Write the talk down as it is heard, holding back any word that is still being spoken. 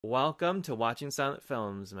Welcome to Watching Silent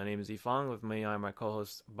Films. My name is Yifong. With me are my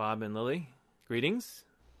co-hosts Bob and Lily. Greetings.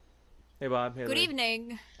 Hey Bob. Hey Good Lily.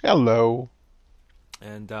 evening. Hello.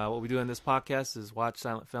 And what we do in this podcast is watch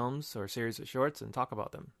silent films or series of shorts and talk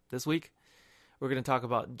about them. This week, we're going to talk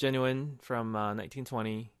about Genuine from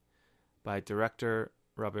 1920 by director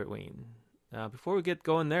Robert Wiene. Before we get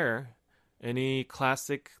going there, any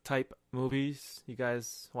classic type movies you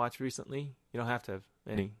guys watched recently? You don't have to have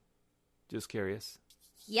any. Just curious.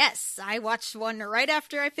 Yes, I watched one right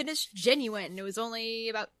after I finished Genuine. It was only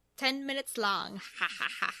about 10 minutes long. Ha ha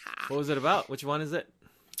ha ha. What was it about? Which one is it?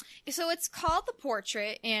 So it's called The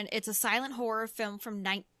Portrait, and it's a silent horror film from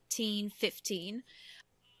 1915.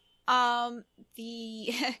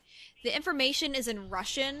 The information is in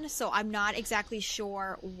Russian, so I'm not exactly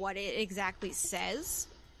sure what it exactly says.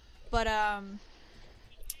 But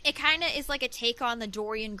it kind of is like a take on the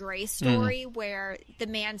Dorian Gray story, where the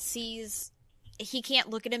man sees he can't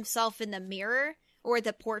look at himself in the mirror or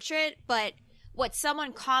the portrait, but what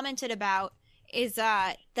someone commented about is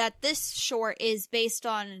that this short is based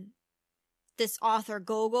on this author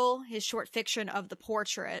Gogol, his short fiction of The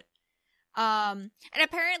Portrait. And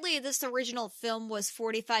apparently this original film was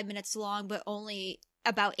 45 minutes long, but only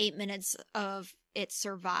about 8 minutes of it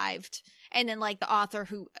survived. And then like the author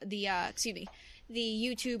the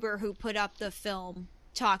YouTuber who put up the film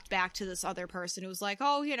talked back to this other person who was like,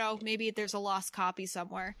 oh, maybe there's a lost copy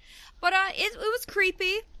somewhere. But it was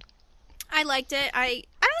creepy. I liked it. I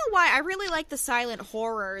don't know why. I really like the silent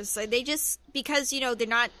horrors. They just, because, they're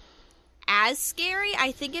not as scary,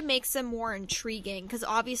 I think it makes them more intriguing, because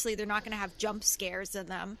obviously they're not going to have jump scares in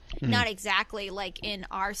them. Not exactly like in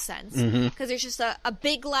our sense. Because there's just a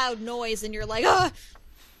big loud noise and you're like, ah!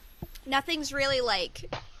 Nothing's really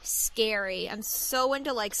like scary. I'm so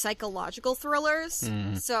into like psychological thrillers.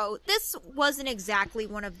 So this wasn't exactly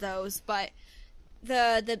one of those, but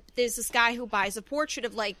there's this guy who buys a portrait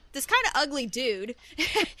of like this kind of ugly dude.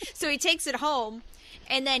 So he takes it home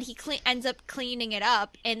and then he ends up cleaning it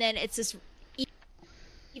up, and then it's this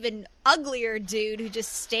even uglier dude who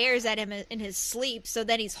just stares at him in his sleep. So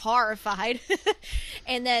then he's horrified.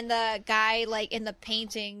 And then the guy like in the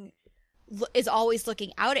painting is always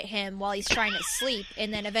looking out at him while he's trying to sleep,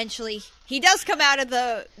 and then eventually he does come out of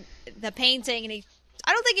the painting, and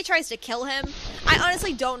I don't think he tries to kill him. I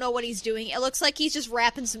honestly don't know what he's doing. It looks like he's just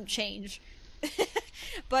wrapping some change.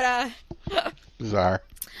 But Bizarre.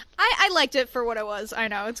 I liked it for what it was. I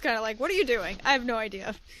know, it's kind of like, what are you doing? I have no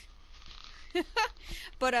idea.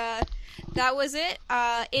 But that was it.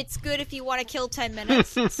 It's good if you want to kill 10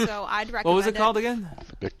 minutes, so I'd recommend it. What was it called again?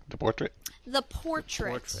 The Portrait. The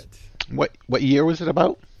Portrait. What year was it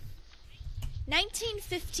about?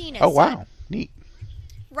 1915. Oh, wow. Neat.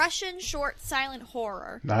 Russian short silent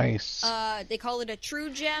horror. Nice. They call it a true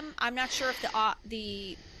gem. I'm not sure if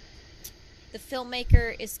the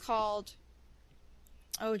filmmaker is called,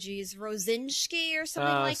 Rosinski or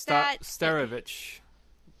something like that. Starevich.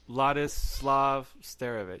 Ladislav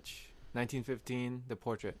Starevich. 1915, The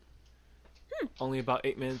Portrait. Only about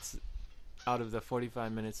 8 minutes out of the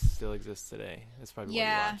 45 minutes still exists today. That's probably what you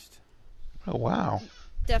watched. Oh, wow.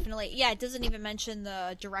 Definitely. Yeah, it doesn't even mention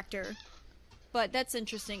the director. But that's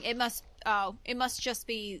interesting. It must just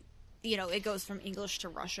be, it goes from English to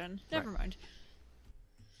Russian. Never mind.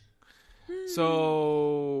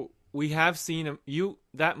 So we have seen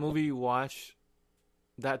that movie you watch.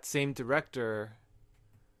 That same director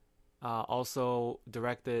also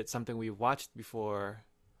directed something we watched before.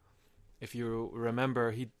 If you remember,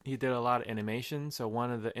 he did a lot of animation. So one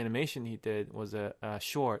of the animation he did was a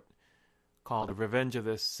short called Revenge of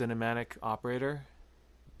the Cinematic Operator.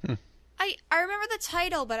 I remember the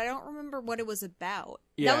title, but I don't remember what it was about.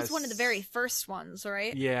 Yes. That was one of the very first ones,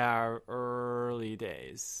 right? Yeah, early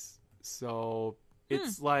days. So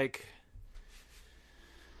it's like,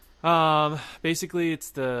 basically it's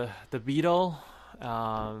the beetle.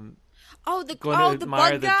 The bug guy?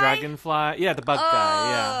 The dragonfly. Yeah, the bug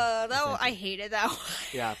guy. Yeah, I hated that one.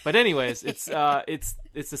 Yeah, but anyways, it's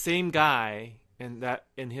the same guy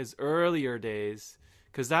in his earlier days,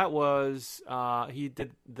 because that was he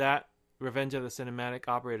did that Revenge of the Cinematic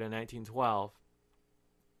Operator in 1912.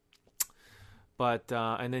 But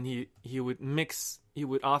and then he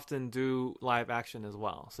would often do live action as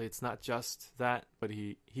well. So it's not just that, but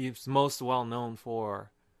he's most well known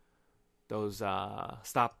for those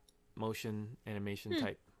stop motion animation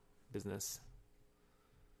type business.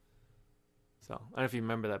 So I don't know if you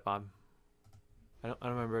remember that, Bob. I don't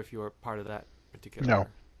remember if you were part of that particular. No,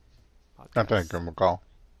 podcast. not that I can recall.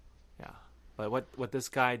 Yeah, but what this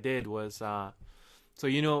guy did was So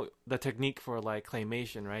you know the technique for like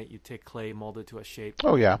claymation, right? You take clay, mold it to a shape,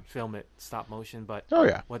 Oh yeah. film it stop motion. But Oh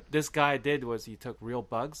yeah. what this guy did was he took real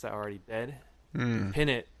bugs that are already dead, Mm. pin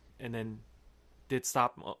it, and then did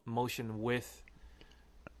stop motion with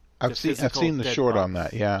I've seen the dead short bugs. on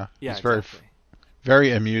that. Yeah. Yeah, It's exactly.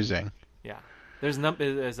 very amusing. Yeah, there's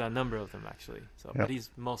a number of them actually. So, Yep. but he's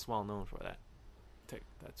most well known for that. Take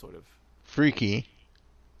that sort of Freaky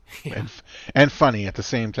yeah. and funny at the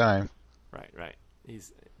same time. Right.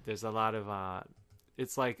 There's a lot of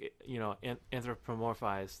it's like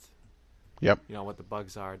anthropomorphized. Yep. What the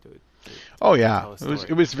bugs are. Oh tell yeah. a It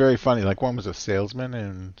story. was very funny. Like one was a salesman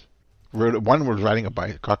and one was riding a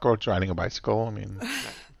cockroach riding a bicycle. I mean, Right.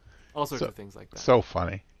 All sorts of things like that. so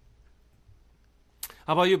funny.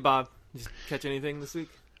 How about you, Bob? Did you catch anything this week?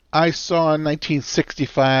 I saw in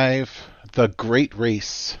 1965 The Great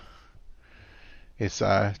Race. It's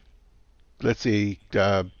let's see,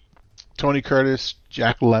 Tony Curtis,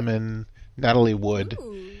 Jack Lemmon, Natalie Wood,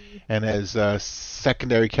 Ooh. and as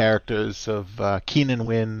secondary characters of Keenan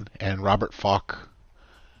Wynn and Robert Falk.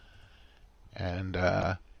 And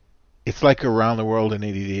it's like Around the World in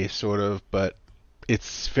 80 Days, sort of, but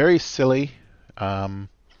it's very silly. Have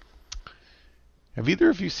either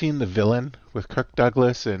of you seen The Villain with Kirk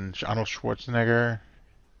Douglas and Arnold Schwarzenegger?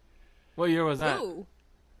 What year was that? Ooh.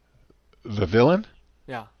 The Villain?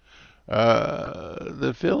 Yeah.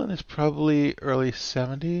 The Villain is probably early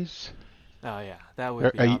 70s. Oh yeah, that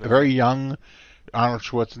would be A out of very young Arnold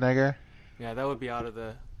Schwarzenegger. yeah, that would be out of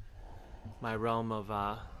my realm of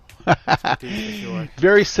expertise for sure.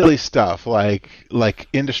 Very silly stuff, like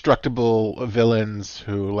indestructible villains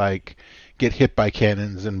who like get hit by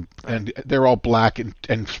cannons and they're all black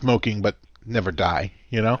and smoking but never die,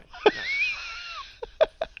 you know? Right.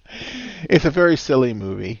 It's a very silly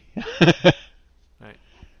movie. Right.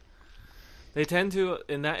 They tend to,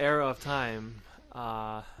 in that era of time,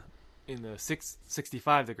 in the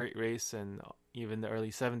 65, the Great Race, and even the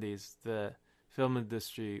early 70s, the film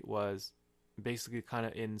industry was basically kind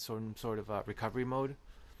of in some sort of recovery mode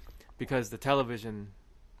because the television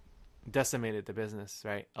decimated the business,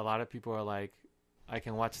 right? A lot of people are like, I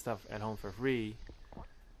can watch stuff at home for free.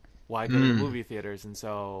 Why go to the movie theaters? And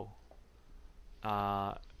so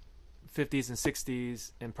 50s and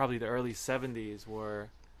 60s and probably the early 70s were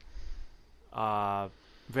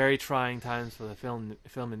very trying times for the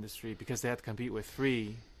film industry because they had to compete with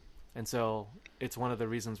free. And so it's one of the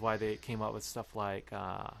reasons why they came up with stuff like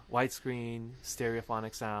widescreen,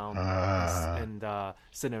 stereophonic sound, and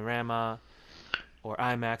Cinerama or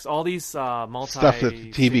IMAX. All these multi Stuff that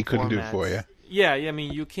the TV couldn't do formats. for you. Yeah, I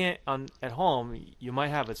mean, you can't at home. You might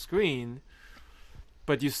have a screen,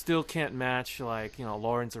 but you still can't match like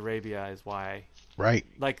Lawrence Arabia is why. Right.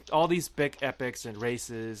 Like all these big epics and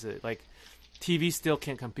races, like TV still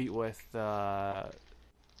can't compete with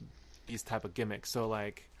these type of gimmicks. So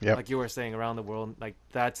like you were saying, Around the World, like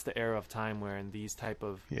that's the era of time where these type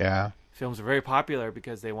of films are very popular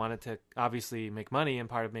because they wanted to obviously make money, and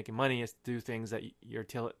part of making money is to do things that your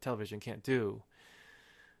television can't do.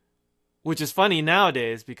 Which is funny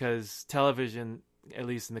nowadays because television, at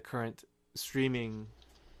least in the current streaming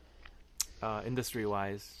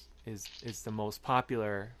industry-wise, is the most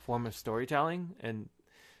popular form of storytelling, and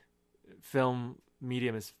film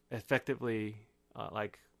medium is effectively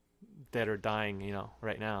like dead or dying,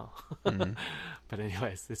 right now. Mm-hmm. But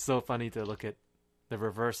anyways, it's so funny to look at the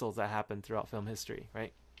reversals that happen throughout film history,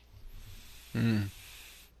 right?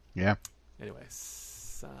 Yeah.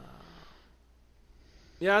 Anyways,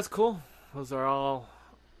 yeah, it's cool. Those are all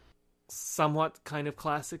somewhat kind of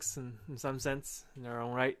classics in some sense in their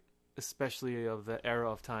own right, especially of the era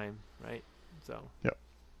of time, right? So. Yep.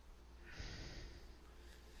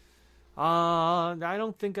 I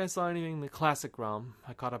don't think I saw anything in the classic realm.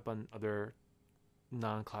 I caught up on other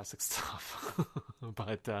non-classic stuff.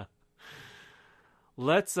 But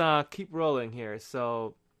let's keep rolling here.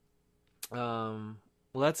 So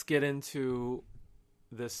let's get into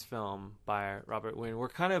this film by Robert Wiene. We're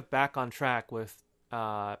kind of back on track with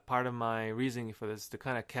part of my reasoning for this to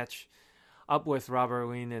kind of catch up with Robert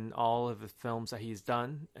Wiene and all of the films that he's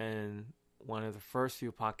done. And one of the first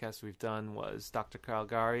few podcasts we've done was Dr.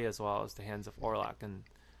 Caligari as well as The Hands of Orlac, and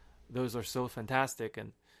those are so fantastic,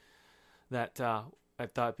 and that I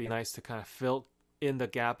thought it'd be nice to kind of fill in the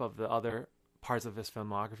gap of the other parts of his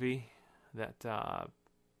filmography that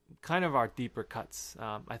kind of are deeper cuts.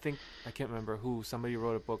 I think, I can't remember who, somebody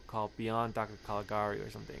wrote a book called Beyond Dr. Caligari or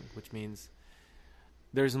something, which means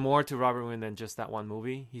there's more to Robert Wiene than just that one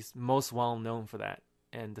movie. He's most well known for that,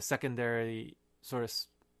 and the secondary sort of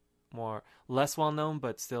less well known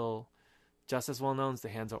but still just as well known is The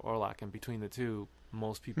Hands of Orlac, and between the two,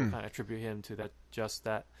 most people kind of attribute him to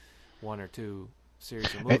that one or two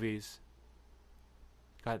series of movies.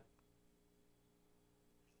 Go ahead.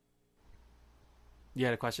 You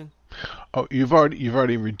had a question? Oh, you've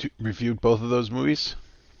already reviewed both of those movies?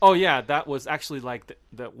 Oh yeah, that was actually like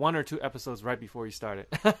the one or two episodes right before you started.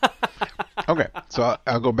 Okay, so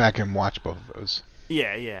I'll go back and watch both of those.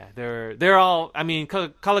 Yeah, they're all. I mean,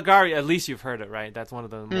 Caligari. At least you've heard it, right? That's one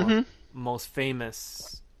of the most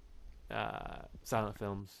famous silent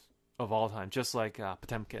films of all time. Just like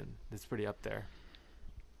Potemkin, it's pretty up there.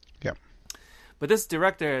 Yep. But this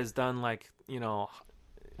director has done like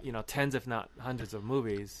tens, if not hundreds, of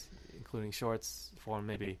movies, including shorts form,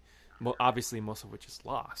 maybe. Obviously, most of which is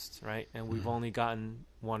lost, right? And we've only gotten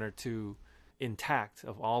one or two intact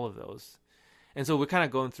of all of those. And so we're kind of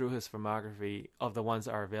going through his filmography of the ones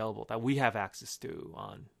that are available that we have access to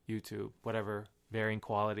on YouTube, whatever varying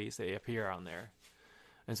qualities they appear on there.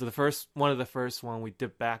 And so one of the first one we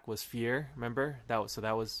dipped back was Fear. Remember that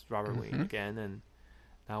was Robert Wiene again, and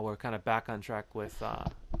now we're kind of back on track with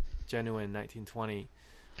Genuine 1920,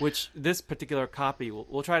 which this particular copy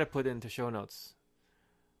we'll try to put into show notes.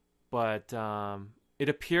 But it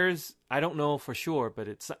appears, I don't know for sure, but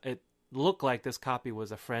it looked like this copy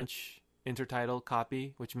was a French intertitle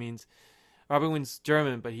copy, which means Robert Wiene's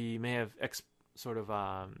German, but he may have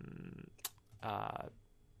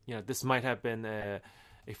this might have been a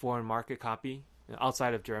foreign market copy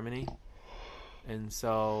outside of Germany, and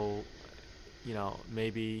so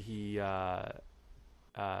maybe he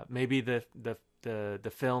maybe the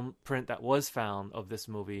film print that was found of this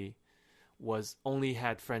movie only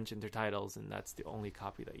had French intertitles, and that's the only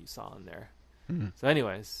copy that you saw in there. So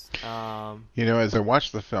anyways, as I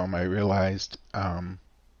watched the film, I realized I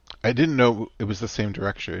didn't know it was the same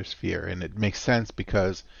director as Fear, and it makes sense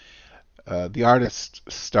because the artist's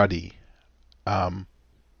study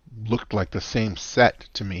looked like the same set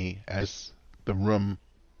to me as the room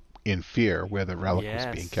in Fear where the relic was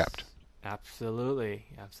being kept. Absolutely.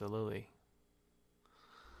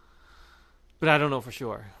 But I don't know for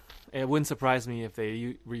sure. It wouldn't surprise me if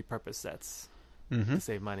they repurpose sets to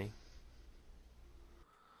save money.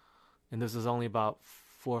 And this was only about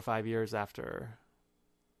 4 or 5 years after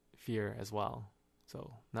Fear as well,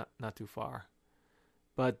 so not too far.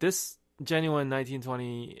 But this Genuine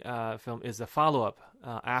 1920 film is a follow-up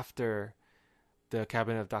after the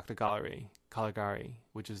Cabinet of Dr. Caligari,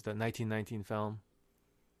 which is the 1919 film.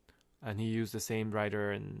 And he used the same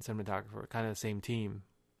writer and cinematographer, kind of the same team.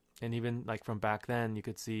 And even like from back then, you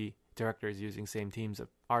could see directors using same teams of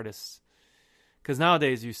artists. Because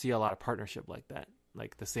nowadays you see a lot of partnership like that.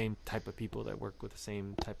 Like the same type of people that work with the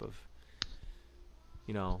same type of,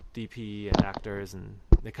 DP and actors. And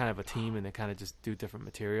they're kind of a team and they kind of just do different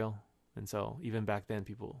material. And so even back then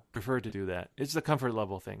people preferred to do that. It's a comfort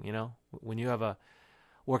level thing, When you have a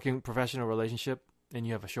working professional relationship and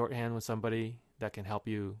you have a shorthand with somebody that can help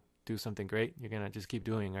you do something great, you're going to just keep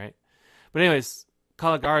doing, right? But anyways,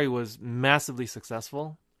 Caligari was massively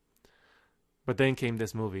successful, but then came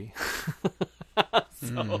this movie.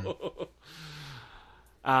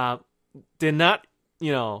 Did not,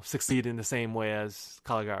 succeed in the same way as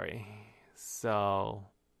Caligari. So,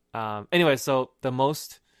 anyway, so the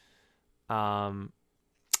most, I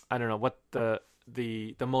don't know what the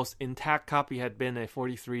most intact copy had been a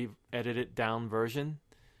 43 edited down version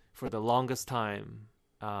for the longest time.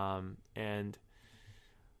 And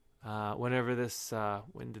whenever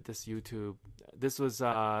when did this YouTube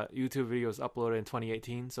video was uploaded in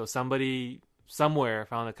 2018. So somebody somewhere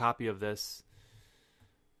found a copy of this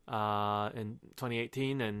in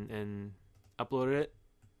 2018 and uploaded it.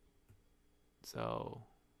 So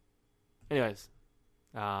anyways,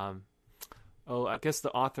 I guess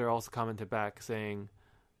the author also commented back saying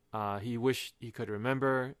he wished he could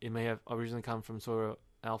remember. It may have originally come from sort of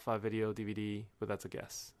alpha video DVD, but that's a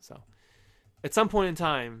guess. So at some point in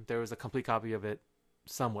time there was a complete copy of it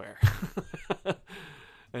somewhere.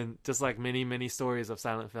 And just like many stories of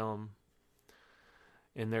silent film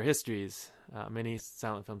in their histories, many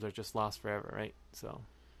silent films are just lost forever, right? So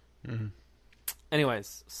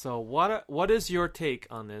anyways, so what is your take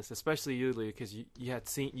on this, especially you, Lee, because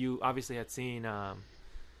you obviously had seen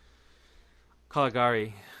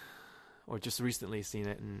Caligari, or just recently seen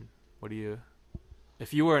it, and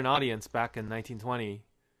if you were an audience back in 1920,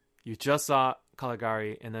 you just saw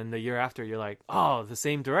Caligari, and then the year after you're like, oh, the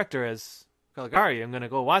same director as Caligari, I'm gonna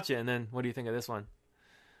go watch it, and then what do you think of this one?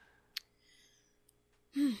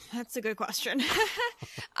 That's a good question.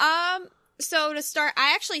 So to start,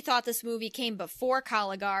 I actually thought this movie came before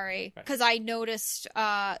Caligari because I noticed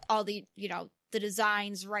all the the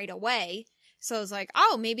designs right away. So I was like,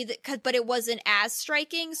 oh, maybe but it wasn't as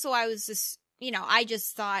striking. So I was just, I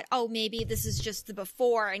just thought, oh, maybe this is just the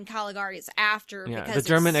before and Caligari is after. Yeah, because the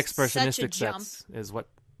German it's such a expressionistic jump. sets is what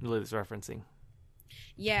Liz is referencing.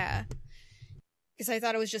 Yeah. Because I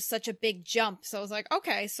thought it was just such a big jump. So I was like,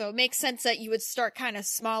 okay, so it makes sense that you would start kind of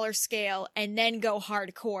smaller scale and then go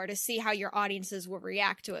hardcore to see how your audiences will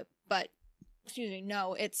react to it. But, excuse me,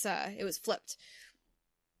 no, it was flipped.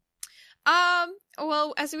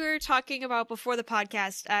 Well, as we were talking about before the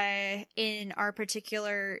podcast, in our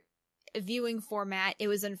particular viewing format, it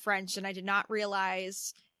was in French, and I did not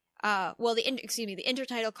realize, the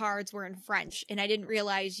intertitle cards were in French, and I didn't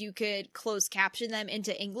realize you could closed caption them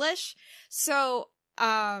into English. So,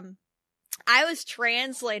 I was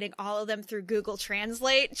translating all of them through Google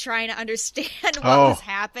Translate, trying to understand what was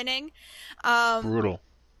happening. Brutal.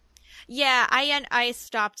 Yeah, I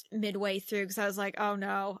stopped midway through because I was like, oh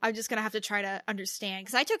no, I'm just going to have to try to understand.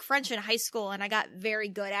 Because I took French in high school and I got very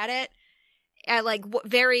good at it. I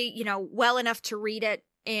very, well enough to read it.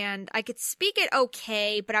 And I could speak it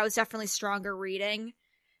okay, but I was definitely stronger reading.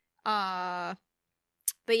 But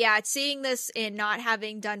yeah, seeing this and not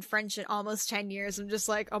having done French in almost 10 years, I'm just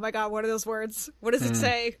like, oh my god, what are those words? What does it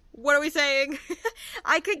say? What are we saying?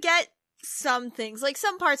 I could get some things, like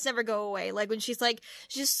some parts never go away, like when she's like,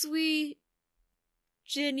 je suis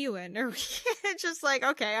genuine, or it's just like,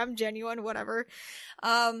 okay, I'm genuine, whatever.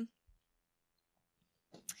 But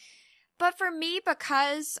for me,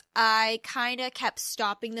 because I kind of kept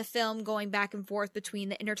stopping the film, going back and forth between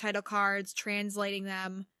the intertitle cards, translating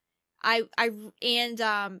them,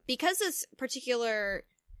 because this particular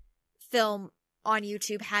film on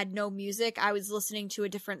YouTube had no music, I was listening to a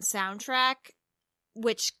different soundtrack,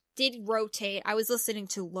 which did rotate. I was listening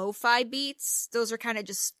to lo-fi beats. Those are kind of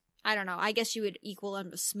just, I don't know, I guess you would equal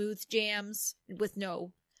them to smooth jams with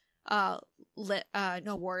no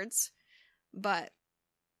words. But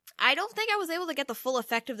I don't think I was able to get the full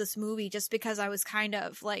effect of this movie just because I was kind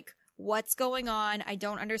of like, what's going on? I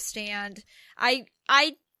don't understand. I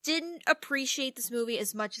didn't appreciate this movie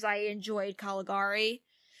as much as I enjoyed Caligari.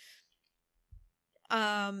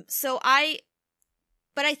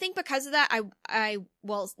 But I think because of that,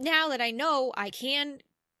 now that I know I can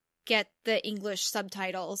get the English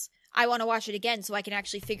subtitles, I want to watch it again so I can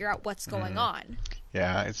actually figure out what's going on.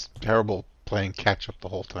 Yeah, it's terrible playing catch up the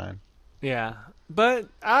whole time. Yeah, but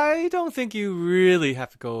I don't think you really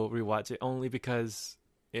have to go rewatch it, only because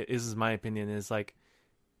this is my opinion, is like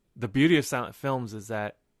the beauty of silent films is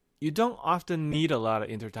that you don't often need a lot of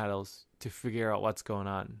intertitles to figure out what's going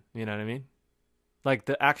on. You know what I mean? Like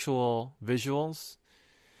the actual visuals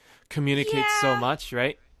communicate so much,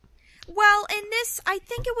 right? Well, in this, I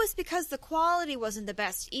think it was because the quality wasn't the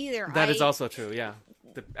best either. That is also true, yeah.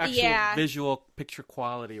 The actual visual picture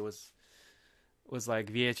quality was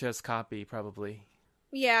like VHS copy, probably.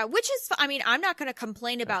 Yeah, which is, I mean, I'm not going to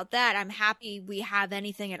complain about that. I'm happy we have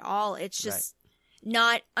anything at all. It's just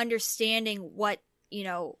not understanding what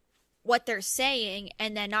they're saying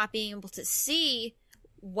and then not being able to see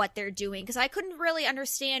what they're doing, because I couldn't really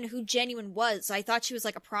understand who Genuine was. I thought she was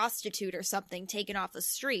like a prostitute or something taken off the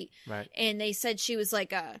street. Right. And they said she was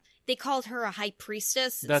like they called her a high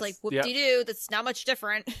priestess. It's like, whoop-de-doo, that's not much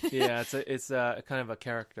different. Yeah, it's a kind of a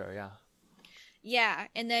character, yeah. Yeah,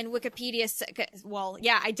 and then Wikipedia said, well,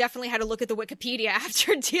 yeah, I definitely had to look at the Wikipedia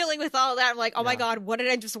after dealing with all of that. I'm like, oh my god, what did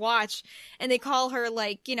I just watch? And they call her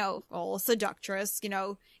like, a seductress,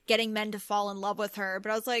 getting men to fall in love with her.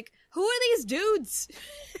 But I was like, who are these dudes?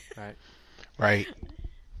 Right.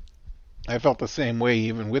 I felt the same way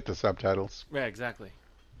even with the subtitles. Yeah, exactly.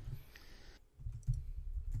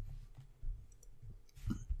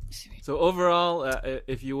 So overall,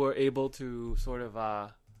 if you were able to sort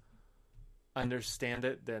of understand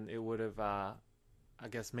it, then it would have, I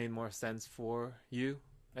guess, made more sense for you,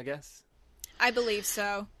 I guess. I believe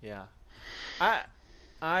so. Yeah.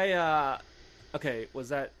 Okay,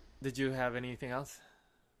 did you have anything else?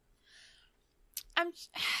 I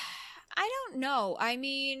don't know. I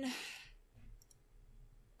mean,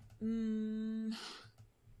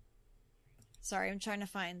 sorry, I'm trying to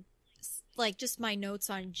find, like, just my notes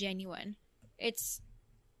on Genuine.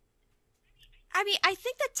 I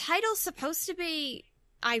think the title's supposed to be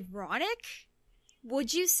ironic,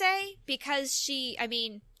 would you say? Because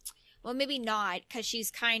well, maybe not, because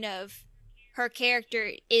she's kind of, her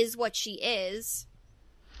character is what she is.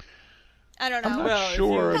 I don't know. I'm not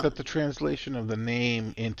sure that the translation of the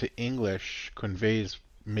name into English conveys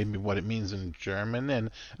maybe what it means in German, and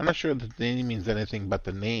I'm not sure that the name means anything but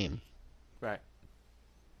the name. Right.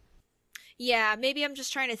 Yeah, maybe I'm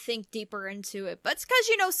just trying to think deeper into it. But it's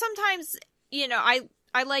because, sometimes,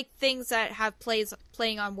 I like things that have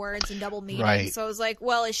playing on words and double meaning. Right. So I was like,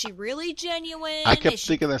 well, is she really genuine? I kept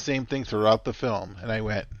thinking the same thing throughout the film, and I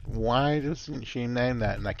went, "Why doesn't she name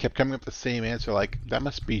that?" And I kept coming up with the same answer, like that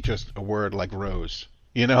must be just a word like rose,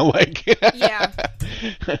 like. Yeah.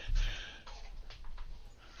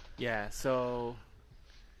 Yeah. So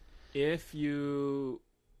if you,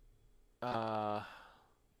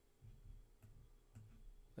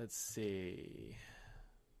 let's see.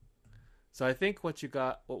 So I think what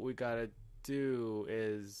we gotta do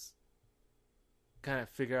is kind of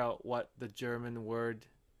figure out what the German word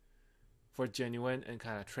for genuine and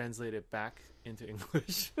kind of translate it back into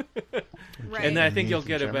English. Right. And then I think you'll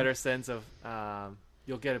get a German. better sense of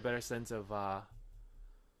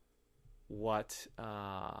what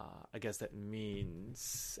I guess that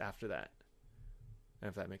means after that.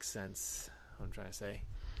 If that makes sense, what I'm trying to say.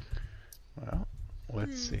 Well,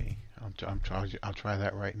 let's see. I'll try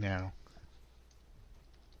that right now.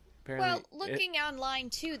 Apparently, Well, looking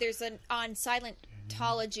online too, there's on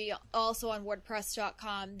Silentology, also on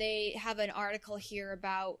WordPress.com. They have an article here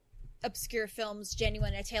about obscure films,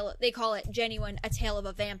 they call it Genuine, A Tale of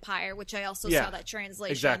a Vampire, which I also saw that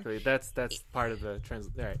translation. Exactly. That's part of the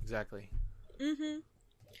right, exactly. Mm-hmm.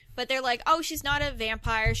 But they're like, oh, she's not a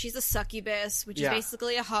vampire, she's a succubus, which is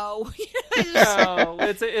basically a hoe. No,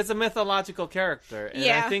 it's a mythological character, and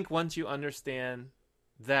Yeah. I think once you understand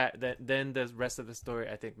that then the rest of the story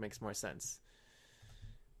I think makes more sense,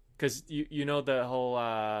 because you know the whole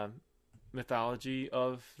mythology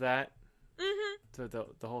of that. Mm-hmm. So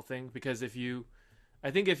the whole thing, because if you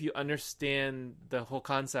understand the whole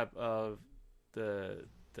concept of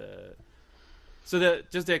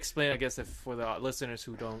just to explain, I guess, if for the listeners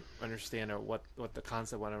who don't understand or what the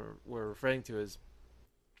concept we're referring to is,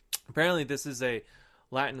 apparently this is a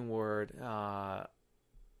Latin word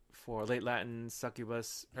for late Latin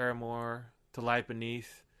succubus, paramour, to lie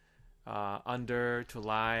beneath, under, to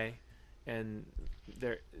lie, and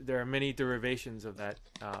there are many derivations of that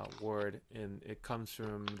word, and it comes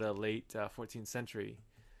from the late 14th century.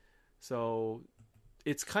 So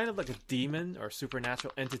it's kind of like a demon or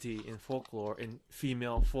supernatural entity in folklore in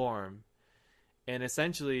female form, and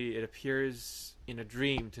essentially it appears in a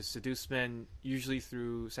dream to seduce men, usually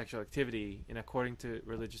through sexual activity, and according to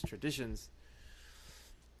religious traditions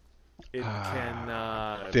it can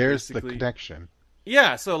there's the basically... connection.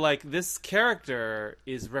 Yeah, so like this character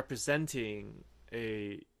is representing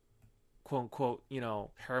a quote unquote,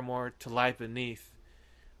 paramour to lie beneath.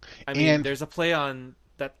 I mean, And there's a play on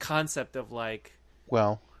that concept of like,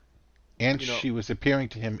 she was appearing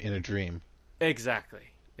to him in a dream. Exactly.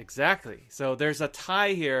 So there's a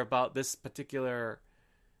tie here about this particular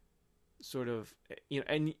sort of,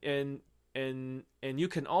 and you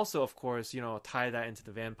can also, of course, tie that into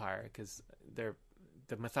the vampire, because the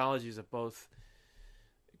mythologies of both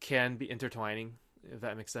can be intertwining, if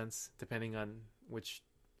that makes sense, depending on which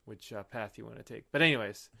path you want to take. But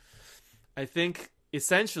anyways, I think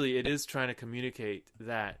essentially it is trying to communicate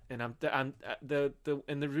that, and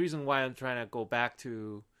the reason why I'm trying to go back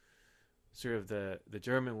to sort of the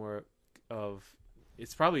German word of,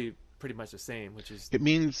 it's probably pretty much the same, which is, It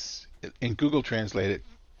means, in Google Translate, it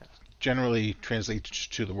generally translates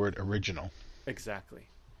to the word original. exactly.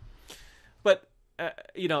 But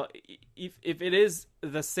if it is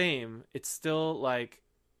the same, it's still like,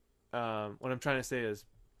 what I'm trying to say is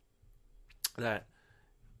that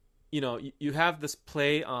you have this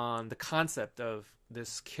play on the concept of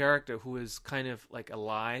this character who is kind of like a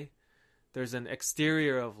lie. There's an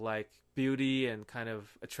exterior of like beauty and kind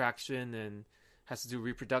of attraction, and has to do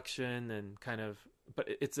reproduction and kind of, but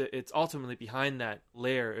it's ultimately behind that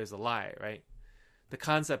layer is a lie, right? The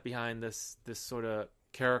concept behind this sort of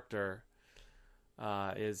character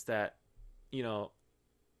is that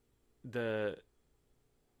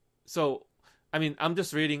I mean, I'm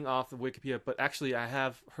just reading off the Wikipedia, but actually I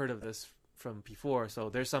have heard of this from before. So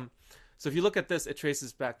if you look at this, it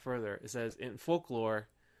traces back further. It says in folklore,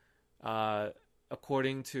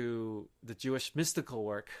 according to the Jewish mystical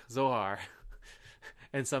work Zohar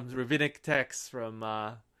and some rabbinic texts from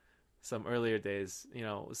some earlier days,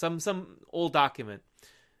 some old document,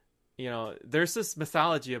 there's this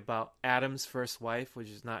mythology about Adam's first wife, which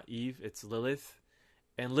is not Eve, it's Lilith,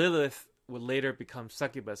 and Lilith would later become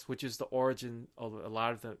succubus, which is the origin of a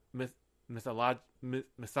lot of the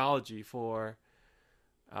mythology for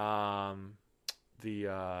the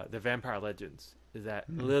vampire legends. Is that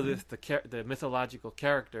Lilith, the mythological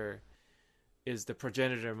character, is the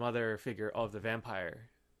progenitor mother figure of the vampire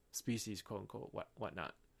species, quote unquote,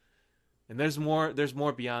 whatnot. And there's more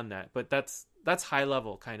beyond that, but that's high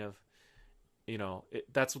level kind of,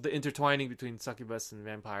 that's the intertwining between succubus and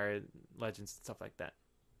vampire legends and stuff like that.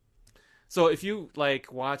 So if you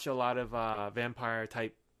like watch a lot of vampire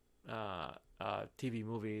type TV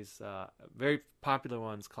movies, very popular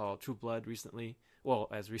ones called True Blood recently, well,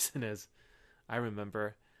 as recent as I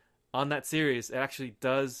remember, on that series, it actually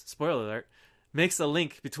does, spoiler alert, makes a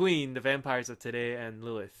link between the vampires of today and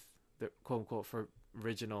Lilith, the quote unquote for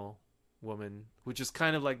original woman, which is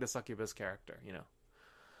kind of like the succubus character, you know.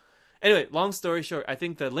 Anyway, long story short, I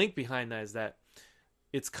think the link behind that is that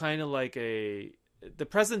it's kind of like the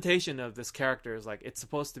presentation of this character is like it's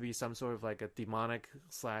supposed to be some sort of like a demonic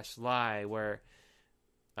 / lie where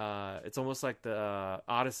it's almost like the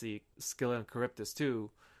Odyssey, Scylla and Charybdis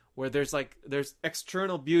too, where there's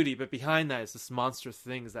external beauty, but behind that is this monstrous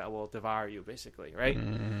things that will devour you, basically, right?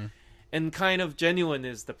 Mm-hmm. And kind of genuine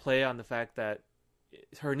is the play on the fact that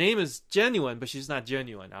her name is genuine, but she's not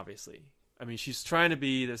genuine, obviously. I mean, she's trying to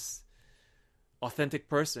be this authentic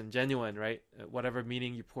person, genuine, right? Whatever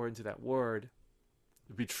meaning you pour into that word,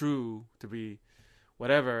 to be true, to be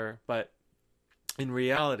whatever, but in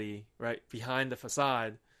reality, right, behind the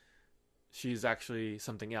facade, she's actually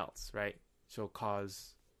something else, right? She'll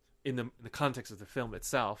cause, in the context of the film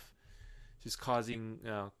itself, she's causing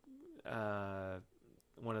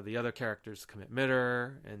one of the other characters to commit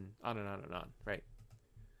murder, and on and on and on, right?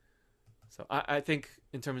 So I think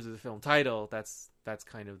in terms of the film title, that's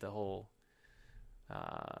kind of the whole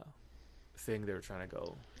thing they were trying to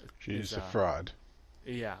go. She's a fraud.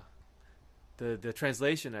 Yeah. The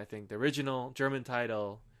translation, I think, the original German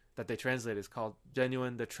title that they translated is called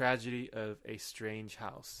Genuine, the Tragedy of a Strange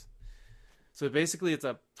House. So basically it's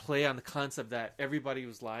a play on the concept that everybody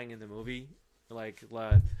was lying in the movie. Like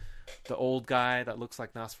the old guy that looks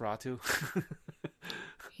like Nosferatu.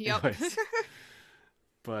 Yep. Anyways.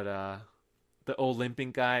 But the old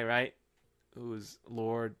limping guy, right? Who's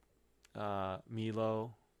Lord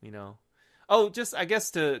Milo, you know. Oh, just I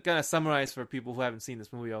guess to kind of summarize for people who haven't seen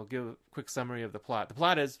this movie, I'll give a quick summary of the plot. The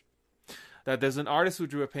plot is that there's an artist who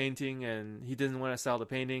drew a painting and he didn't want to sell the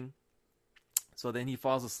painting. So then he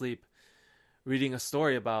falls asleep reading a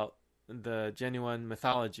story about the genuine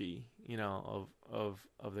mythology, you know, of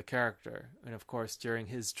the character. And of course, during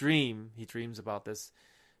his dream, he dreams about this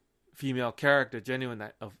female character, genuine,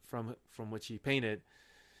 that from which he painted,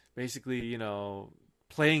 basically, you know,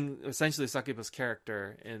 playing essentially a succubus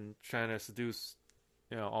character and trying to seduce,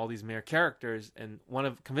 you know, all these mere characters, and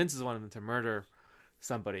convinces one of them to murder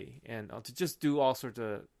somebody and to just do all sorts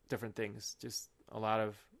of different things, just a lot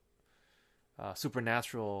of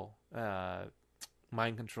supernatural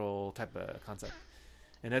mind control type of concept.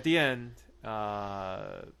 And at the end,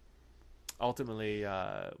 ultimately,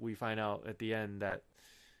 we find out at the end that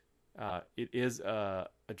it is a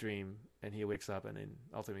dream, and he wakes up, and then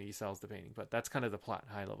ultimately he sells the painting. But that's kind of the plot,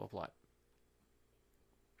 high level plot.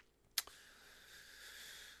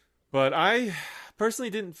 But I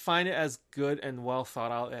personally didn't find it as good and well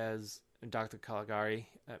thought out as Dr. Caligari,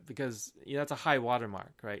 because that's a high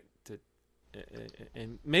watermark, right?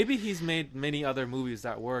 And maybe he's made many other movies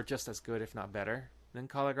that were just as good, if not better, than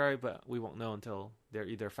Caligari, but we won't know until they're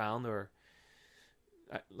either found or,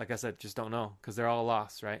 like I said, just don't know, because they're all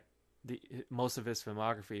lost, right? Most of his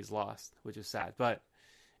filmography is lost, which is sad. But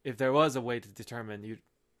if there was a way to determine,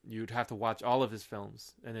 you'd have to watch all of his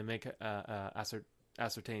films and then make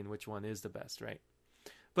ascertain which one is the best, right?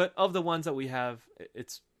 But of the ones that we have,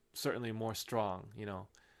 it's certainly more strong, you know.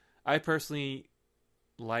 I personally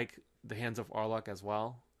like The Hands of Orlok as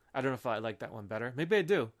well. I don't know if I like that one better. Maybe I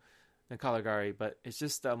do than Caligari, but it's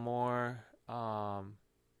just a more...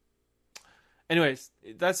 Anyways,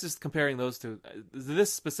 that's just comparing those two.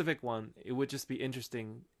 This specific one, it would just be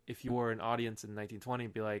interesting if you were an audience in 1920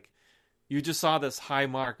 and be like, you just saw this high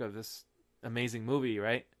mark of this amazing movie,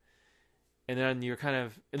 right? And then you're kind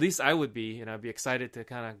of, at least I would be, and I'd be excited to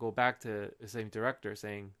kind of go back to the same director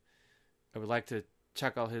saying, I would like to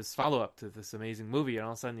check out his follow-up to this amazing movie. And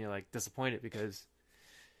all of a sudden you're like disappointed because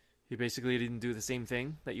he basically didn't do the same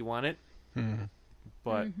thing that you wanted. Mm-hmm.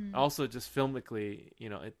 But also just filmically, you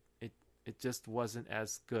know, it just wasn't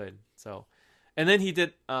as good. So, and then he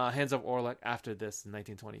did Hands of Orlok after this in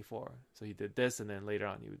 1924. So he did this, and then later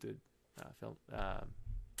on he did film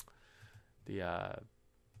the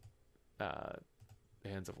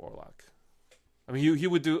Hands of Orlok. I mean, he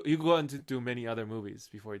would go on to do many other movies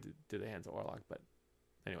before he did the Hands of Orlok. But,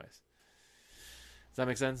 anyways, does that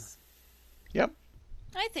make sense? Yep.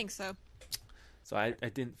 I think so. So I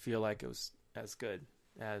didn't feel like it was as good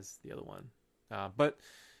as the other one, but.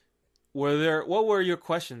 What were your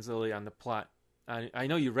questions, Lily, on the plot? I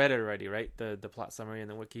know you read it already, right? The plot summary in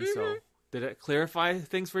the wiki. Mm-hmm. So did it clarify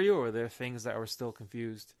things for you, or were there things that were still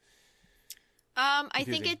confusing? I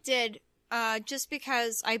think it did. Just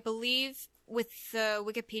because I believe with the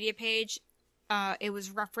Wikipedia page, it was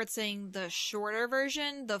referencing the shorter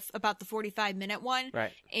version, about the 45-minute one.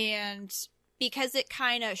 Right. And because it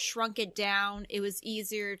kind of shrunk it down, it was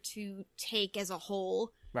easier to take as a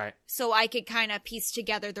whole. Right. So I could kind of piece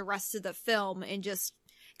together the rest of the film and just...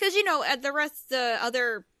 Because, the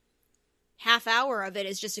other half hour of it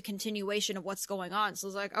is just a continuation of what's going on. So I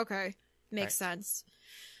was like, okay, makes sense.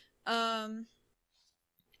 So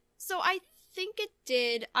I think it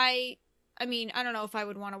did. I mean, I don't know if I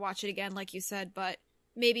would want to watch it again, like you said, but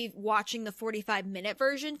maybe watching the 45-minute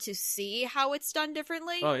version to see how it's done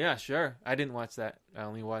differently. Oh, yeah, sure. I didn't watch that. I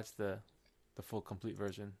only watched the full complete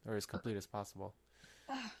version, or as complete as possible.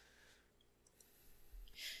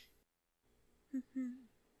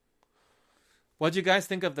 What'd you guys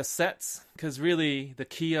think of the sets? Because really, the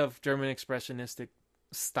key of German expressionistic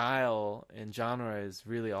style and genre is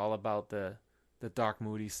really all about the dark,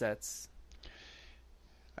 moody sets.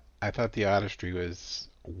 I thought the artistry was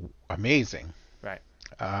amazing. Right.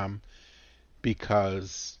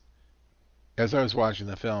 Because as I was watching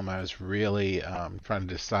the film, I was really trying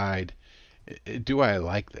to decide, do I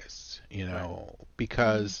like this?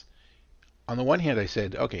 Because on the one hand, I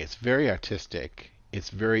said, okay, it's very artistic. It's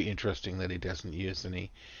very interesting that he doesn't use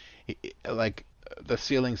any, like, the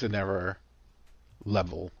ceilings are never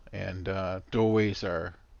level, and doorways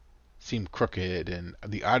seem crooked, and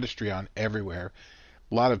the artistry on everywhere.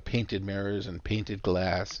 A lot of painted mirrors and painted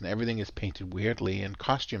glass, and everything is painted weirdly, and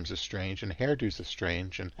costumes are strange, and hairdos are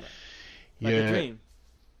strange, and like a dream.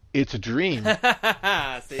 It's a dream.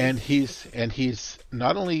 and he's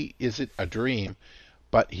not only is it a dream,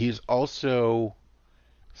 but he's also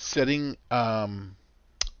setting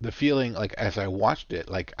the feeling, like, as I watched it,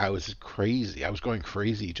 like I was crazy. I was going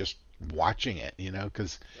crazy just watching it,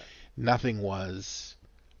 because nothing was.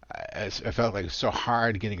 I felt like it was so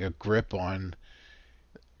hard getting a grip on.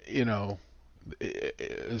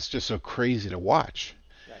 It's just so crazy to watch.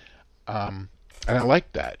 And I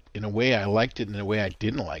liked that. In a way, I liked it. In a way, I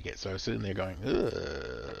didn't like it. So I was sitting there going,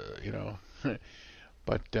 ugh,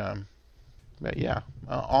 but yeah,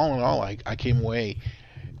 all in all, I came away.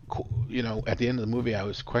 At the end of the movie, I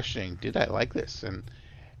was questioning, did I like this? And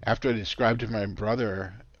after I described it to my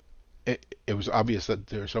brother, it was obvious that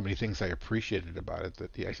there were so many things I appreciated about it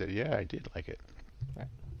that I said, yeah, I did like it. Right.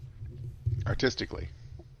 Artistically.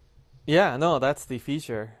 Yeah, no, that's the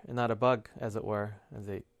feature and not a bug, as it were, as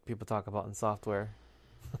people talk about in software.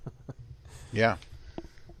 Yeah.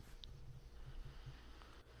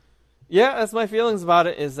 Yeah, that's my feelings about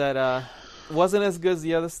it, is that it wasn't as good as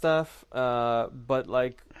the other stuff, but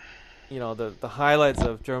like, the highlights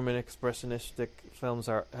of German expressionistic films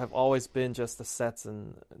have always been just the sets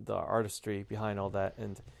and the artistry behind all that,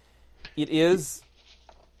 and it is...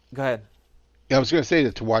 Go ahead. Yeah, I was going to say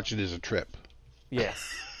that to watch it is a trip.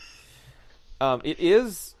 Yes. It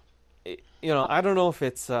is, I don't know if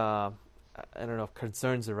it's, I don't know if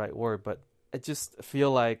concern's the right word, but I just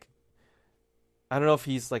feel like, I don't know if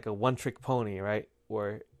he's like a one-trick pony, right?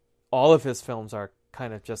 Where all of his films are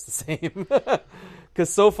kind of just the same.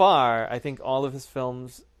 Because so far, I think all of his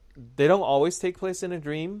films, they don't always take place in a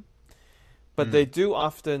dream, but they do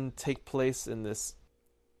often take place in this,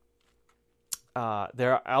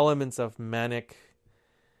 there are elements of manic /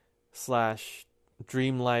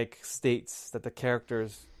 dreamlike states that the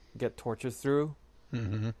characters get tortured through.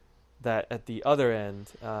 Mm-hmm. That at the other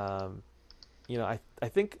end, I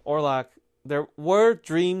think Orlok, there were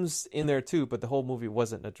dreams in there too, but the whole movie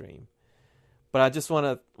wasn't a dream. But I just want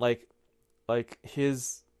to like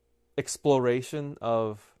his exploration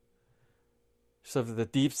of sort of the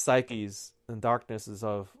deep psyches and darknesses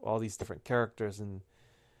of all these different characters, and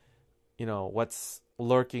what's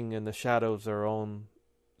lurking in the shadows of their own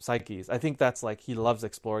psyches. I think that's like, he loves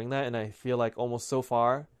exploring that, and I feel like almost so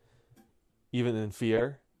far, even in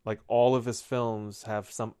Fear, like all of his films have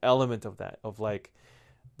some element of that, of like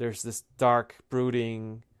there's this dark,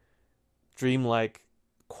 brooding, dreamlike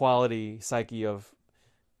quality psyche of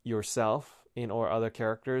yourself or other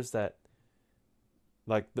characters that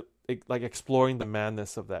like exploring the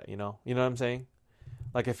madness of that, you know what I'm saying?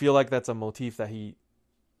 Like, I feel like that's a motif that he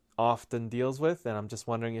often deals with, and I'm just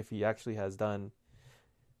wondering if he actually has done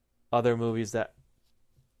other movies that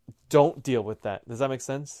don't deal with that. Does that make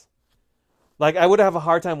sense? Like, I would have a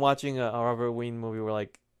hard time watching a Robert Wiene movie where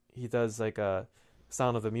like he does like a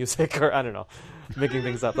Sound of the Music, or I don't know, making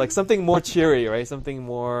things up, like something more cheery, right? Something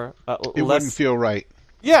more it less... wouldn't feel right.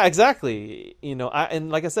 Yeah, exactly.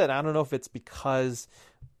 And like I said, I don't know if it's because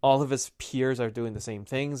all of his peers are doing the same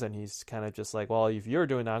things, and he's kind of just like, well, if you're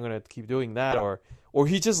doing that, I'm going to keep doing that, or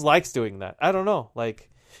he just likes doing that. I don't know, like,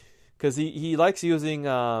 because he likes using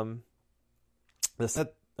the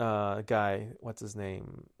set guy, what's his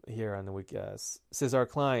name here on the week? Cesar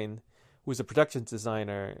Klein, who's a production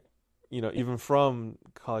designer, even from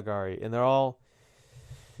Caligari, and they're all,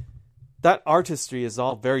 that artistry is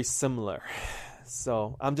all very similar.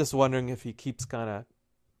 So I'm just wondering if he keeps kind of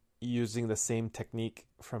using the same technique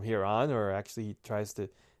from here on, or actually he tries to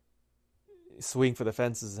swing for the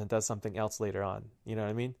fences and does something else later on. You know what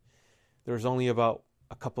I mean? There's only about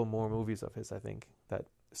a couple more movies of his, I think, that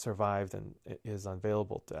survived and is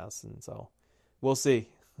available to us, and so we'll see.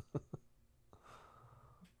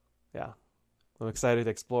 Yeah, I'm excited to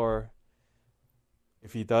explore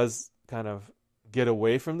if he does kind of get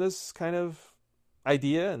away from this kind of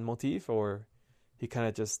idea and motif, or he kind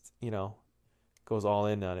of just goes all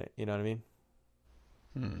in on it. You know what I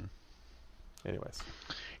mean? Anyways,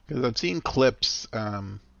 because I've seen clips,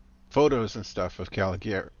 photos and stuff of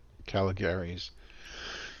Caligari's.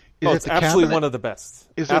 It's absolutely one of the best.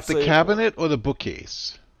 Is it the cabinet or the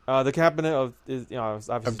bookcase? The cabinet of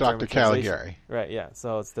obviously Dr. Caligari. Right, yeah.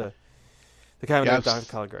 So it's the cabinet of Dr.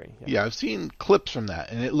 Caligari. Yeah, I've seen clips from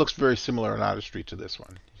that, and it looks very similar in artistry to this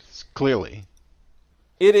one. Clearly.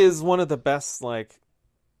 It is one of the best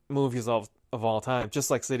movies of all time,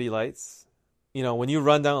 just like City Lights. When you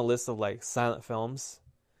run down a list of silent films,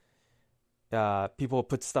 people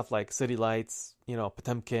put stuff like City Lights,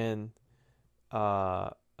 Potemkin,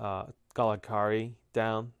 Caligari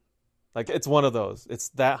down. It's one of those. It's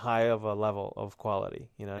that high of a level of quality.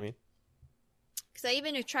 You know what I mean? Because I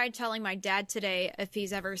even tried telling my dad today if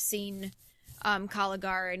he's ever seen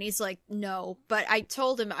Caligari, and he's like, no. But I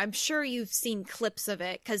told him, I'm sure you've seen clips of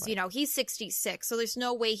it, because, he's 66, so there's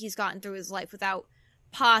no way he's gotten through his life without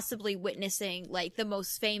possibly witnessing, the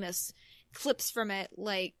most famous clips from it,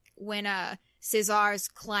 when Cesar's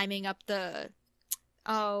climbing up the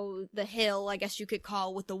hill, I guess you could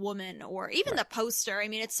call, with the woman, or even the poster. I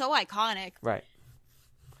mean, it's so iconic. Right.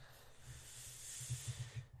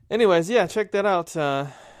 Anyways, yeah, check that out,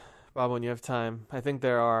 Bob, when you have time. I think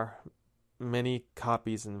there are many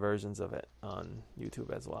copies and versions of it on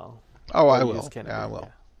YouTube as well. Oh, I will. Yeah, I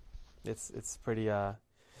will. Yeah. It's pretty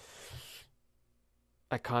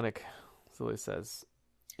iconic, so it says.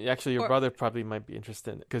 Actually, your brother probably might be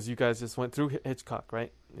interested, because you guys just went through Hitchcock,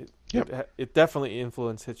 right? It definitely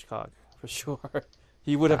influenced Hitchcock, for sure.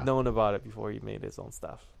 He would have known about it before he made his own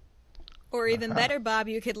stuff. Or even better, Bob,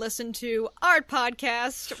 you could listen to our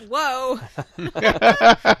podcast. Whoa!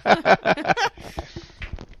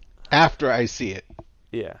 After I see it.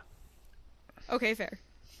 Yeah. Okay, fair.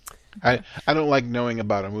 I don't like knowing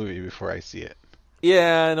about a movie before I see it.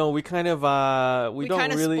 Yeah, no, we kind of we don't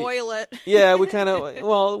kind of really spoil it. Yeah, we kind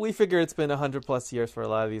of we figure it's been 100+ years for a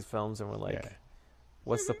lot of these films, and we're like,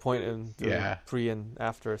 what's the point in doing pre and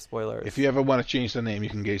after spoilers? If you ever want to change the name, you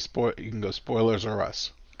can go Spoilers or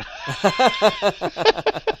Us.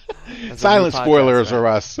 Silent Spoilers or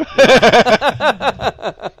Us.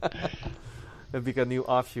 It'd be a new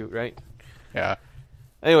offshoot, right? Yeah.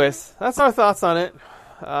 Anyways, that's our thoughts on it.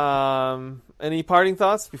 Any parting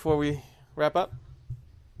thoughts before we wrap up?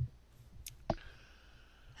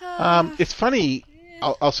 It's funny.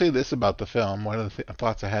 I'll say this about the film. One of the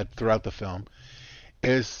thoughts I had throughout the film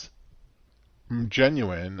is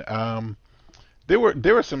genuine. There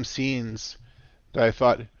were some scenes that I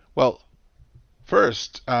thought, well,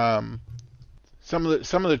 first, some of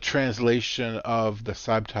the translation of the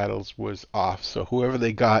subtitles was off. So whoever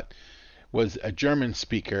they got was a German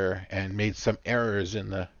speaker and made some errors in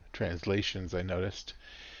the translations, I noticed.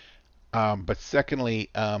 But secondly,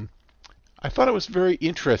 I thought it was very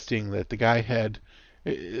interesting that the guy had,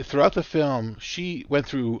 throughout the film, she went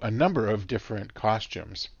through a number of different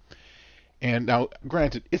costumes. And now,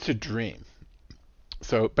 granted, it's a dream.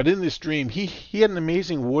 So, but in this dream, he had an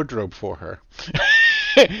amazing wardrobe for her,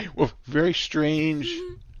 with very strange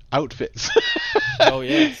outfits. Oh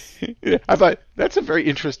yes. I thought that's a very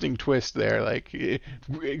interesting twist there.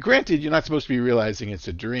 Granted, you're not supposed to be realizing it's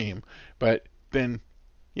a dream, but then,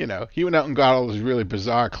 he went out and got all those really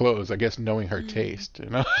bizarre clothes, I guess, knowing her taste,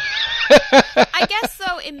 I guess,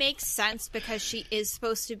 though, it makes sense because she is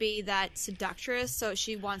supposed to be that seductress, so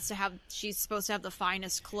she's supposed to have the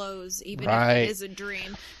finest clothes, even if it is a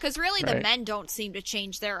dream. Because really, the men don't seem to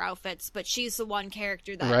change their outfits, but she's the one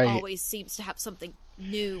character that always seems to have something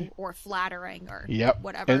new or flattering or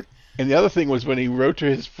whatever. And the other thing was when he wrote to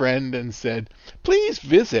his friend and said, "Please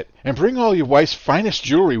visit and bring all your wife's finest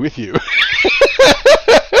jewelry with you."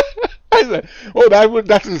 I said, "Oh, that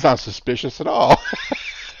doesn't sound suspicious at all."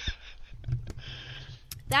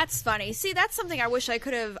 That's funny. See, that's something I wish I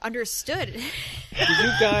could have understood.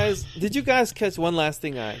 Did you guys catch one last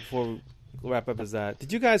thing before we wrap up?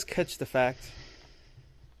 Did you guys catch the fact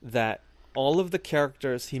that all of the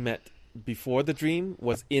characters he met before the dream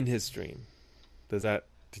was in his dream.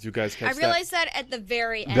 Did you guys catch I realized that at the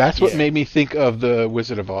very end. That's what made me think of the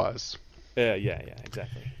Wizard of Oz. Yeah,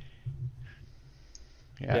 exactly.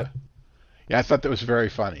 Yeah. Yep. Yeah, I thought that was very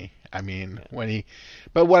funny. I mean,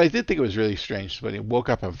 but what I did think was really strange is when he woke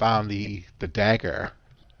up and found the dagger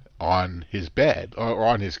on his bed or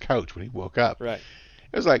on his couch when he woke up. Right.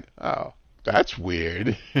 It was like, oh, that's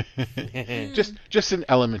weird. just an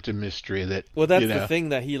element of mystery that. Well, that's the thing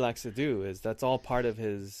that he likes to do. Is that's all part of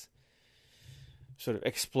his sort of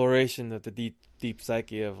exploration of the deep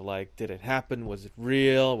psyche of like, did it happen? Was it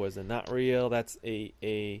real? Was it not real? That's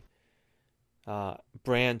a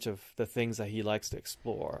branch of the things that he likes to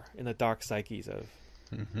explore in the dark psyches of,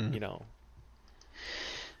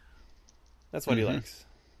 that's what he likes.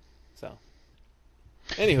 So,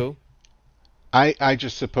 anywho. I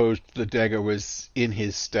just supposed the dagger was in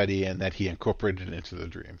his study and that he incorporated it into the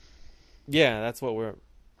dream. Yeah, that's what we're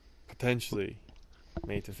potentially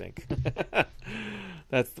made to think.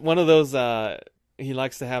 That's one of those, he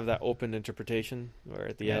likes to have that open interpretation where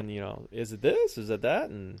at the end, is it this? Is it that?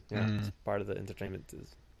 And it's part of the entertainment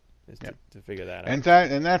is to figure that out.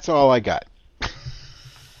 And that's all I got.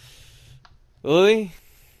 Lily,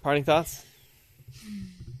 parting thoughts?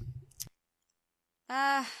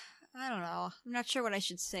 I don't know. I'm not sure what I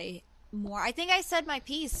should say more. I think I said my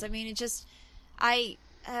piece. I mean, it just, I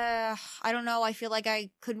don't know. I feel like I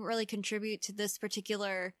couldn't really contribute to this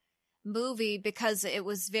particular movie because it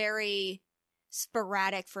was very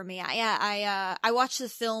sporadic for me. I watched the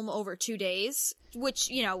film over 2 days, which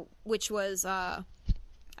was, I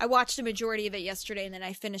watched the majority of it yesterday and then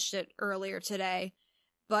I finished it earlier today.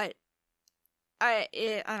 But I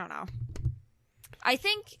don't know. I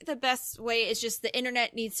think the best way is just the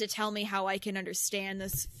internet needs to tell me how I can understand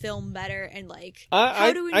this film better and like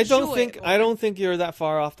how to enjoy it. I don't think you're that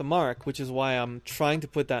far off the mark, which is why I'm trying to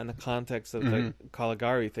put that in the context of the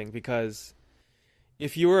Caligari thing. Because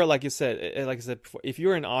if you were, like I said before, if you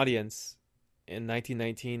were an audience in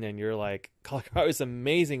 1919 and you're like, Caligari is an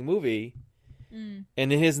amazing movie, and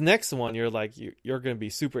in his next one you're like you're going to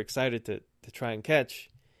be super excited to try and catch.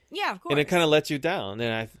 Yeah, of course. And it kind of lets you down,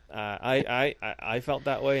 and I felt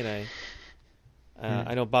that way, and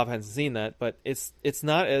I know Bob hasn't seen that, but it's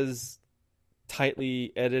not as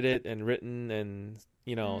tightly edited and written, and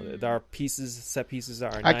there are set pieces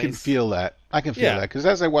that are nice. I can feel that. Because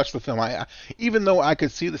as I watched the film, even though I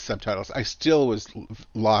could see the subtitles, I still was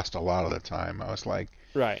lost a lot of the time. I was like,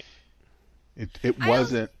 right.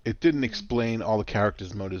 It didn't explain all the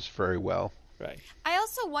characters' motives very well. Right. I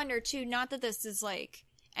also wonder too, not that this is like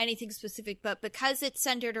anything specific, but because it's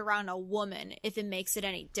centered around a woman, if it makes it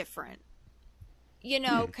any different,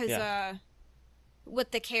 because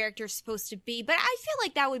what the character's supposed to be. But I feel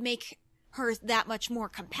like that would make her that much more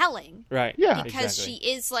compelling, right? Yeah, because she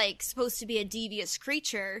is like supposed to be a devious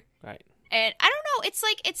creature, right? And I don't know, it's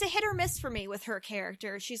like it's a hit or miss for me with her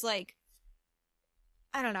character. She's like,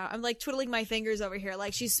 I don't know. I'm like twiddling my fingers over here.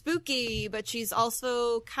 Like she's spooky, but she's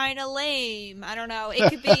also kind of lame. I don't know. It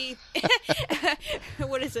could be,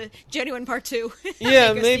 what is it? Genuine Part 2.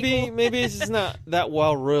 Yeah, maybe it's just not that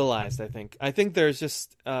well realized. I think there's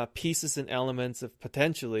just pieces and elements of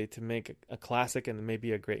potentially to make a classic and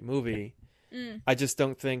maybe a great movie. I just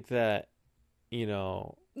don't think that,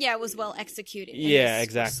 Yeah, it was well executed. Yeah,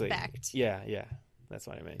 exactly. Respect. Yeah. That's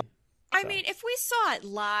what I mean. I mean, if we saw it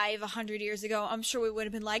live 100 years ago, I'm sure we would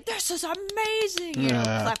have been like, "This is amazing!"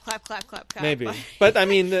 Clap, clap, clap, clap, clap. Maybe, but I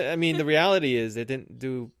mean, the reality is, it didn't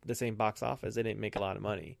do the same box office. It didn't make a lot of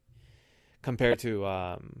money compared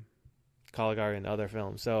to Caligari and other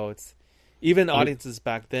films. So it's even audiences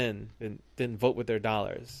back then didn't vote with their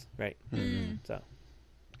dollars, right? So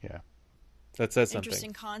yeah, that says something.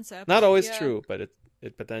 Interesting concept. Not always true, but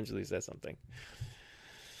it potentially says something.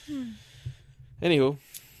 Anywho.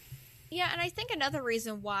 Yeah, and I think another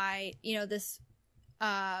reason why, this,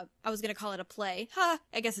 I was going to call it a play.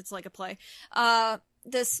 I guess it's like a play.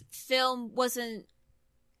 This film wasn't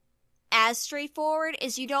as straightforward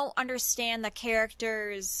is you don't understand the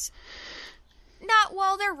characters,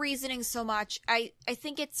 their reasoning so much. I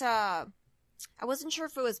think it's, I wasn't sure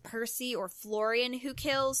if it was Percy or Florian who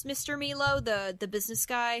kills Mr. Milo, the business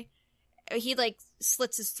guy. He, like,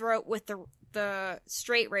 slits his throat with the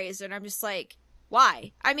straight razor, and I'm just like,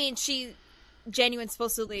 why? I mean, she genuinely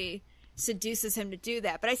supposedly seduces him to do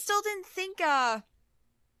that, but I still didn't think,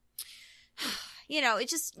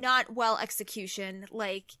 it's just not well execution.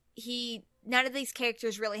 Like, none of these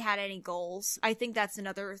characters really had any goals. I think that's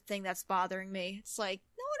another thing that's bothering me. It's like,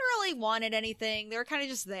 no one really wanted anything. They were kind of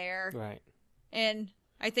just there. Right. And,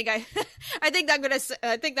 I think I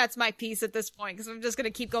think that's my piece at this point because I'm just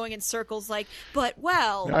gonna keep going in circles. Like, but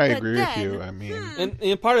well, I but agree then, with you. I mean,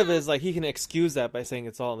 And part of it is like he can excuse that by saying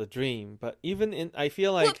it's all a dream. But even in, I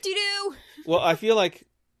feel like, whoop-de-doo. well, I feel like,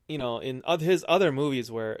 you know, in his other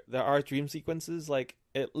movies where there are dream sequences, like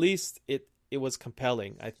at least it was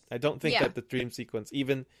compelling. I don't think that the dream sequence,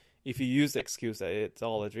 even if you use the excuse that it's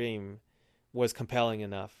all a dream, was compelling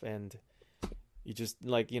enough. And you just,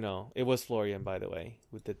 like, you know, it was Florian, by the way,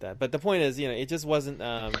 who did that. But the point is, you know, it just wasn't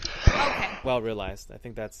Okay. well realized. I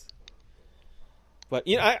think that's. But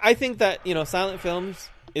you know, I think that, you know, silent films,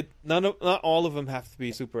 not all of them have to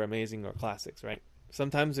be super amazing or classics, right?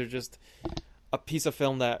 Sometimes they're just a piece of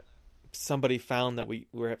film that somebody found that we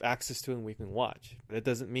have access to and we can watch. But it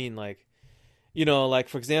doesn't mean, like, you know, like,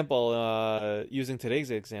 for example, using today's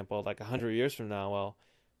example, like 100 years from now, well,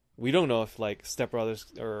 we don't know if, like, Step Brothers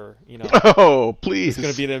or, you know, oh, please, it's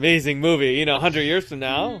going to be an amazing movie, you know, 100 years from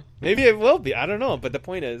now. Maybe it will be. I don't know. But the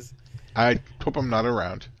point is, I hope I'm not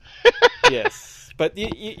around. yes. But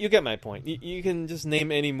you get my point. You can just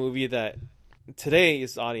name any movie that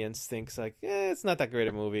today's audience thinks, like, it's not that great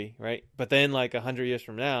a movie, right? But then, like, 100 years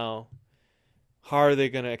from now, how are they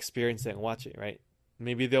going to experience it and watch it, right?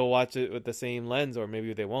 Maybe they'll watch it with the same lens, or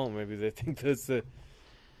maybe they won't. Maybe they think that's the,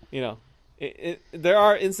 you know, there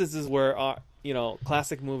are instances where, you know,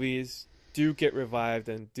 classic movies do get revived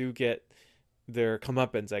and do get their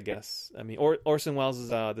comeuppance, I guess. I mean, Orson Welles'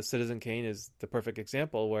 The Citizen Kane is the perfect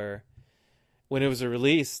example where, when it was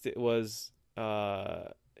released, it was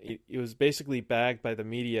basically bagged by the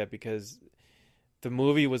media because the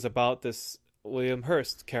movie was about this William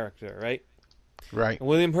Hearst character, right? Right. And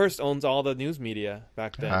William Hearst owns all the news media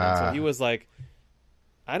back then. And so he was like,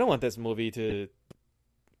 I don't want this movie to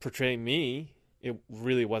portray me. It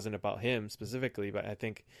really wasn't about him specifically, but I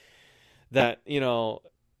think that, you know,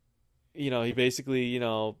 he basically, you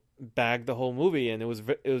know, bagged the whole movie, and it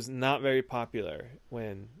was not very popular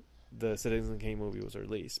when the Citizen Kane movie was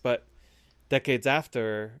released. But decades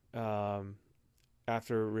after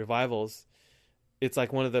revivals, it's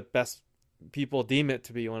like one of the best. People deem it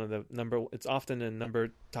to be one of the it's often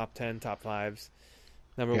in top 10, top 5s,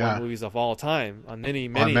 number one movies of all time on many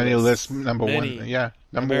lists. Number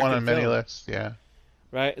one on many lists. Yeah.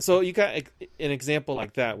 Right. So you got an example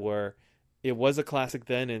like that where it was a classic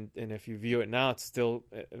then, and if you view it now, it's still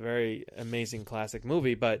a very amazing classic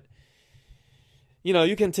movie. But, you know,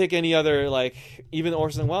 you can take any other, like, even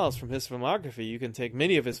Orson Welles from his filmography. You can take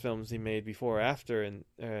many of his films he made before or after, and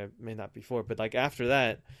may not before, but like after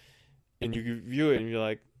that, and you view it and you're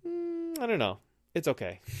like, I don't know, it's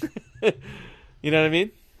okay. You know what I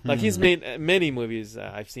mean? Like, he's made many movies.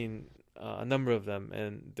 I've seen a number of them,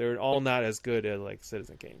 and they're all not as good as, like,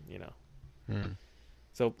 Citizen Kane, you know?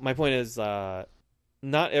 So my point is, not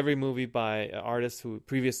every movie by an artist who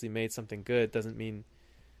previously made something good doesn't mean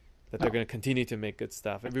that they're going to continue to make good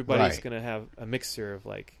stuff. Everybody's going to have a mixture of,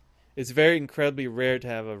 like, it's very incredibly rare to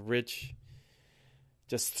have a rich,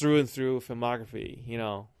 just through and through filmography, you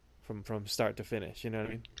know, from start to finish. You know what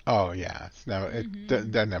I mean? Oh yeah, it's never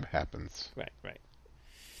that never happens. Right.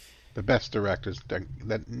 The best directors,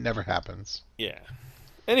 that never happens. Yeah.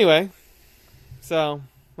 Anyway, so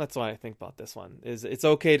that's why I think about this one. Is it's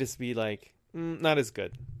okay to be like, not as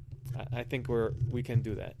good. I think we can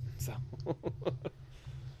do that. So.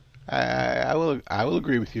 I will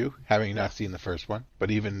agree with you, having not seen the first one, but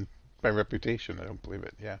even by reputation, I don't believe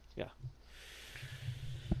it. Yeah.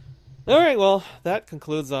 All right, well, that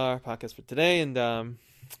concludes our podcast for today, and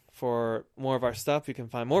for more of our stuff, you can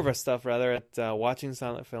find more of our stuff, rather, at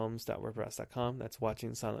watchingsilentfilms.wordpress.com. That's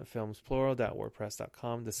watchingsilentfilms,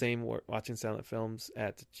 plural.wordpress.com. The same, watchingsilentfilms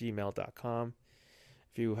at gmail.com.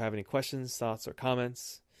 If you have any questions, thoughts, or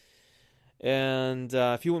comments. And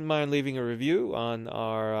if you wouldn't mind leaving a review on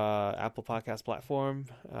our Apple Podcast platform,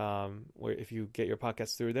 where if you get your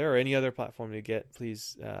podcast through there or any other platform you get,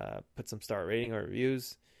 please put some star rating or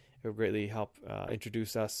reviews. It would greatly help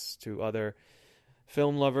introduce us to other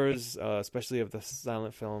film lovers, especially of the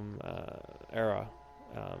silent film era.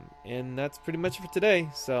 And that's pretty much it for today.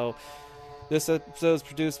 So this episode is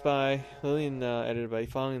produced by Lillian, edited by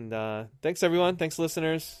Fong. And thanks, everyone. Thanks,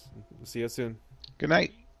 listeners. We'll see you soon. Good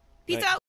night. Peace out.